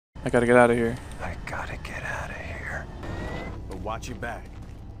I gotta get out of here. I gotta get out of here. But watch your back.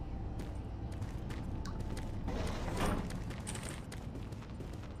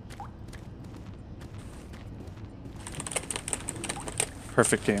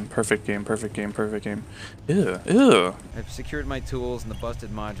 Perfect game, perfect game, perfect game, perfect game. Ew, ew. I've secured my tools and the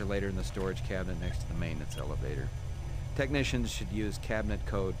busted modulator in the storage cabinet next to the maintenance elevator. Technicians should use cabinet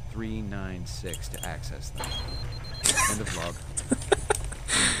code 396 to access them. End of log.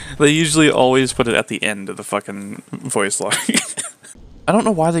 They usually always put it at the end of the fucking voice log. I don't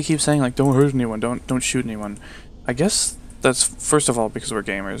know why they keep saying like don't hurt anyone, don't shoot anyone. I guess that's first of all because we're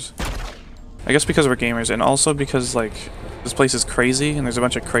gamers. I guess because we're gamers, and also because like this place is crazy and there's a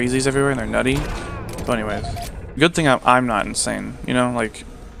bunch of crazies everywhere and they're nutty. So anyways, good thing I'm not insane, you know, like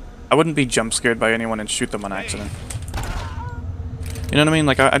I wouldn't be jump scared by anyone and shoot them on accident. You know what I mean?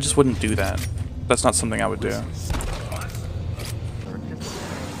 Like I just wouldn't do that. That's not something I would do.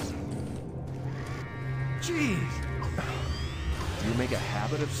 Jeez. Do you make a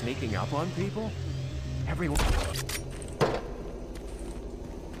habit of sneaking up on people? Everyone.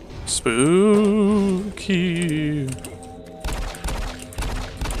 Spooky.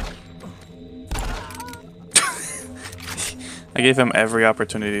 I gave him every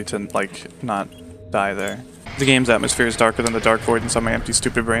opportunity to, like, not die there. The game's atmosphere is darker than the dark void inside my empty,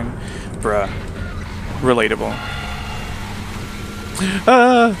 stupid brain. Bruh. Relatable.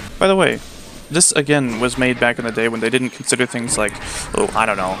 By the way, this, again, was made back in the day when they didn't consider things like, oh, I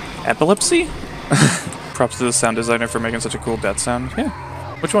don't know, epilepsy? Props to the sound designer for making such a cool death sound. Yeah.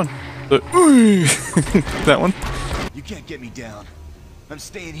 Which one? That one? You can't get me down. I'm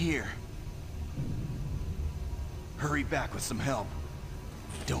staying here. Hurry back with some help.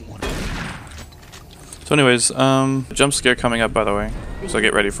 Don't want to. So anyways, jump scare coming up, by the way. So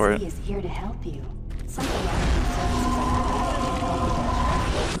get ready for it. Is here to help you.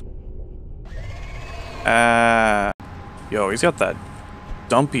 Yo, he's got that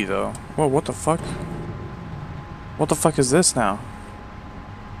dumpy though. Whoa, what the fuck? What the fuck is this now?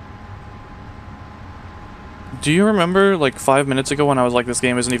 Do you remember like 5 minutes ago when I was like, this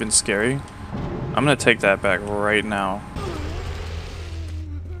game isn't even scary? I'm gonna take that back right now.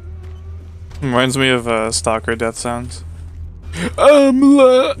 Reminds me of Stalker death sounds. I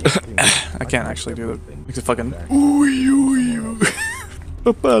can't actually do that. Makes it fucking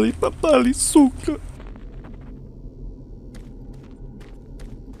papali papali suka.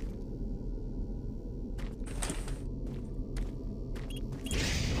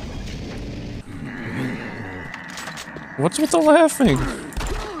 What's with the laughing?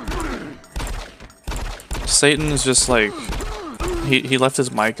 Satan is just like he left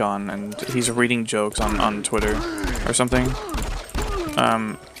his mic on and he's reading jokes on Twitter or something.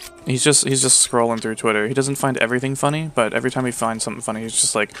 He's just scrolling through Twitter. He doesn't find everything funny, but every time he finds something funny, he's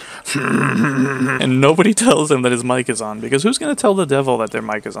just like and nobody tells him that his mic is on, because who's gonna tell the devil that their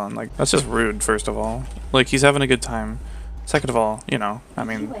mic is on? Like, that's just rude, first of all. Like, he's having a good time. Second of all, you know, I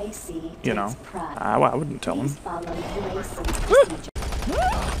mean, you know, I wouldn't tell him.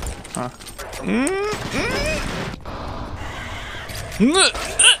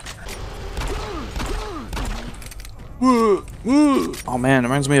 Oh man, it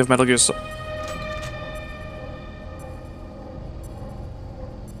reminds me of Metal Gear Solid.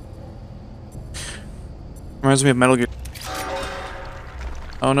 Reminds me of Metal Gear.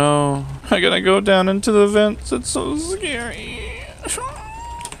 Oh no, I gotta go down into the vents, it's so scary.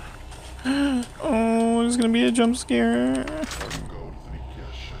 Oh, there's gonna be a jump scare.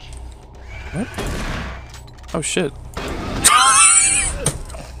 What? Oh shit.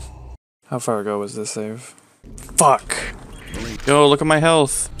 How far ago was this save? Fuck! Yo, look at my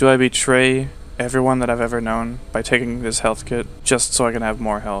health! Do I betray everyone that I've ever known by taking this health kit just so I can have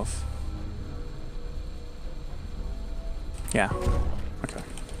more health? Yeah. Okay.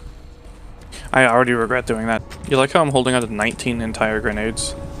 I already regret doing that. You like how I'm holding on to 19 entire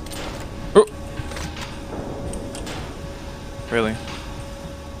grenades? Oh! Really?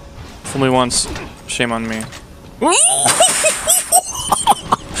 Fool me once, shame on me.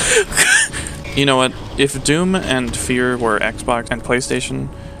 You know what? If Doom and Fear were Xbox and PlayStation,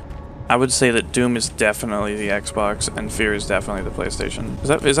 I would say that Doom is definitely the Xbox and Fear is definitely the PlayStation.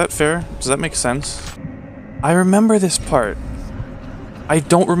 Is that fair? Does that make sense? I remember this part. I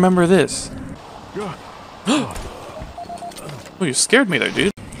don't remember this. Oh, you scared me there,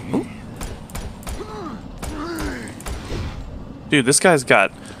 dude. Ooh. Dude, this guy's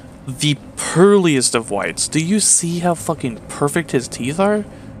got the pearliest of whites. Do you see how fucking perfect his teeth are?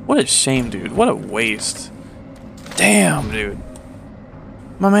 What a shame, dude. What a waste. Damn, dude.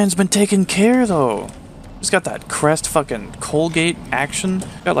 My man's been taken care, though. He's got that Crest fucking Colgate action.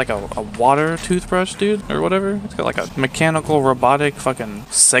 Got like a water toothbrush, dude, or whatever. It's got like a mechanical, robotic, fucking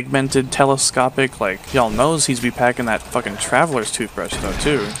segmented, telescopic, like, y'all knows he's be packing that fucking traveler's toothbrush though,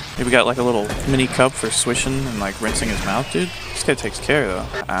 too. Maybe got like a little mini cup for swishing and like rinsing his mouth, dude. This guy takes care though.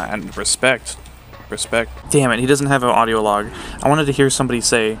 And respect. Respect. Damn it, he doesn't have an audio log. I wanted to hear somebody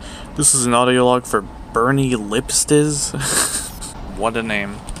say, this is an audio log for Bernie Lipstiz. What a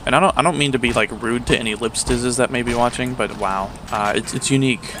name. And I don't mean to be like rude to any Lipstizes that may be watching, but wow. It's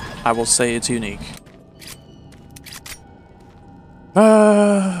unique. I will say it's unique.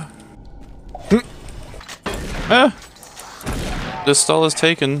 This stall is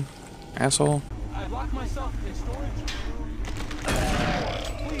taken, asshole. I locked myself in storage.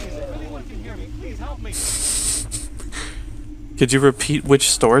 Please, if anyone can hear me, please help me. Could you repeat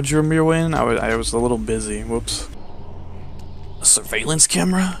which storage room you're in? I was a little busy. Whoops. A surveillance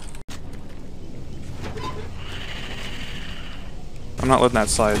camera? I'm not letting that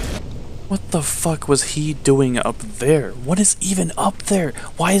slide. What the fuck was he doing up there? What is even up there?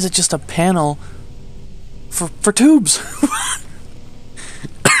 Why is it just a panel for tubes?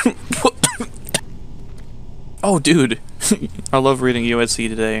 Oh, dude. I love reading USC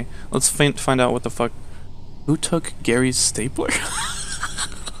Today. Let's find out what the fuck. Who took Gary's stapler?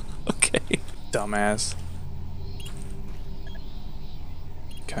 Okay. Dumbass.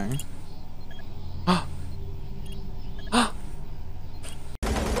 Okay.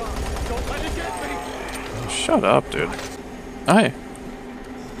 Shut up, dude. Hi.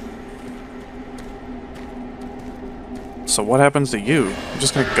 So what happens to you? I'm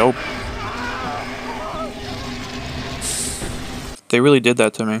just gonna go. They really did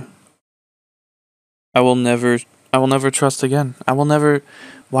that to me. I will never trust again. I will never.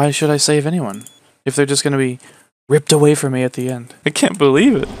 Why should I save anyone if they're just gonna be ripped away from me at the end? I can't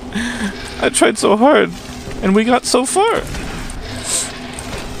believe it. I tried so hard, and we got so far.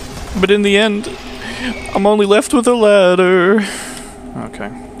 But in the end, I'm only left with a ladder.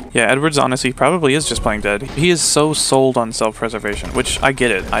 Okay. Yeah, Edward's honestly probably is just playing dead. He is so sold on self-preservation, which I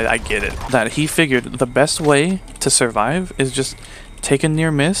get it. I get it. That he figured the best way to survive is just take a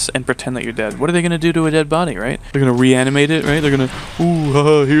near miss and pretend that you're dead. What are they gonna do to a dead body, right? They're gonna reanimate it, right? They're gonna, ooh,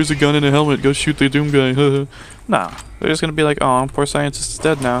 haha, here's a gun and a helmet, go shoot the Doom guy, haha. Nah, they're just gonna be like, oh, poor scientist is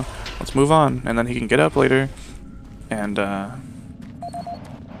dead now. Let's move on. And then he can get up later and,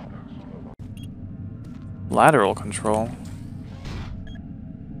 lateral control.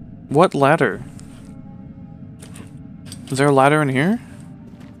 What ladder? Is there a ladder in here?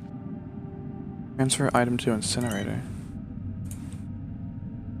 Transfer item to incinerator.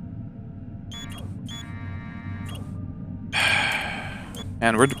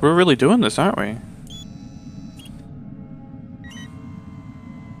 And we're really doing this, aren't we?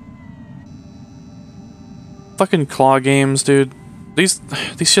 Fucking claw games, dude. These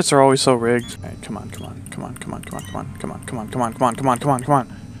shits are always so rigged. Hey, come on.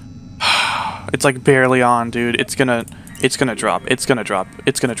 It's like barely on, dude. It's gonna drop.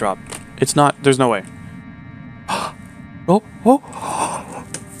 It's not, there's no way. Oh.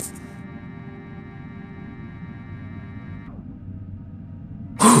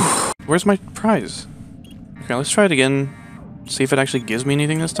 Where's my prize? Okay, let's try it again. See if it actually gives me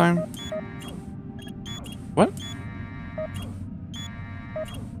anything this time. What?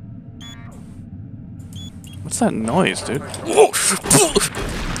 What's that noise, dude? Whoa!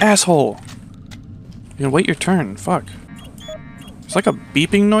 Asshole! You can wait your turn. Fuck. It's like a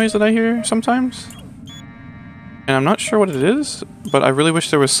beeping noise that I hear sometimes. And I'm not sure what it is, but I really wish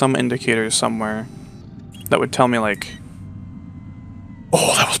there was some indicator somewhere that would tell me, like...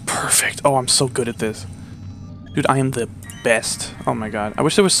 Oh, that was perfect! Oh, I'm so good at this. Dude, I am the best. Oh my god. I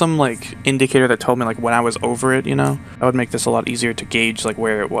wish there was some, like, indicator that told me, like, when I was over it, you know? That would make this a lot easier to gauge, like,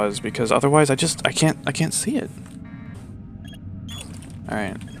 where it was, because otherwise I can't see it.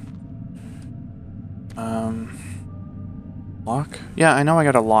 Alright. Lock? Yeah, I know I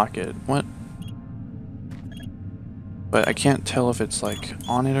gotta lock it. What? But I can't tell if it's, like,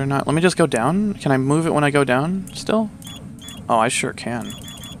 on it or not. Let me just go down. Can I move it when I go down still? Oh, I sure can.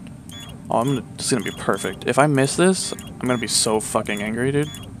 Oh, this is gonna be perfect. If I miss this, I'm gonna be so fucking angry, dude.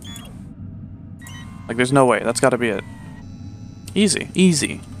 Like, there's no way. That's gotta be it. Easy.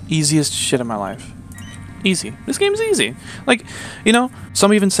 Easy. Easiest shit in my life. Easy. This game's easy. Like, you know,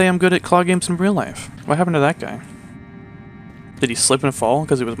 some even say I'm good at claw games in real life. What happened to that guy? Did he slip and fall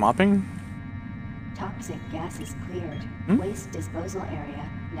because he was mopping? Toxic gas is cleared. Waste disposal area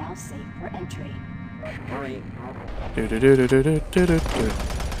now safe for entry. Hurry.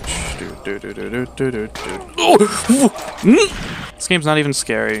 This game's not even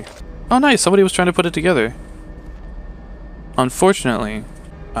scary. Oh nice, somebody was trying to put it together. Unfortunately,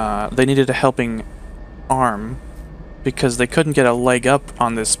 they needed a helping arm because they couldn't get a leg up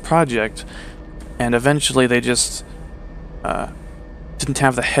on this project, and eventually they just didn't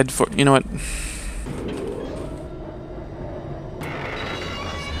have the head for... You know what?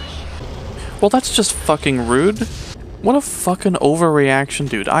 Well, that's just fucking rude. What a fucking overreaction,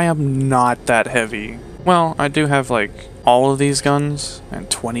 dude. I am not that heavy. Well, I do have, like, all of these guns and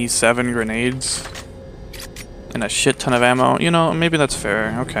 27 grenades and a shit ton of ammo. You know, maybe that's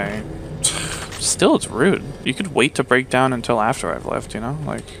fair. Okay. Still, it's rude. You could wait to break down until after I've left, you know?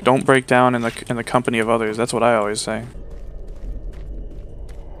 Like, don't break down in the company of others. That's what I always say.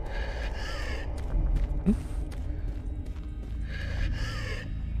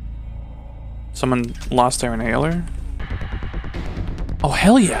 Someone lost their inhaler? Oh,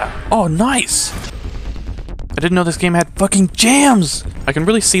 hell yeah! Oh, nice! I didn't know this game had fucking jams! I can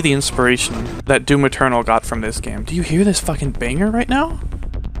really see the inspiration that Doom Eternal got from this game. Do you hear this fucking banger right now?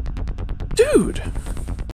 Dude!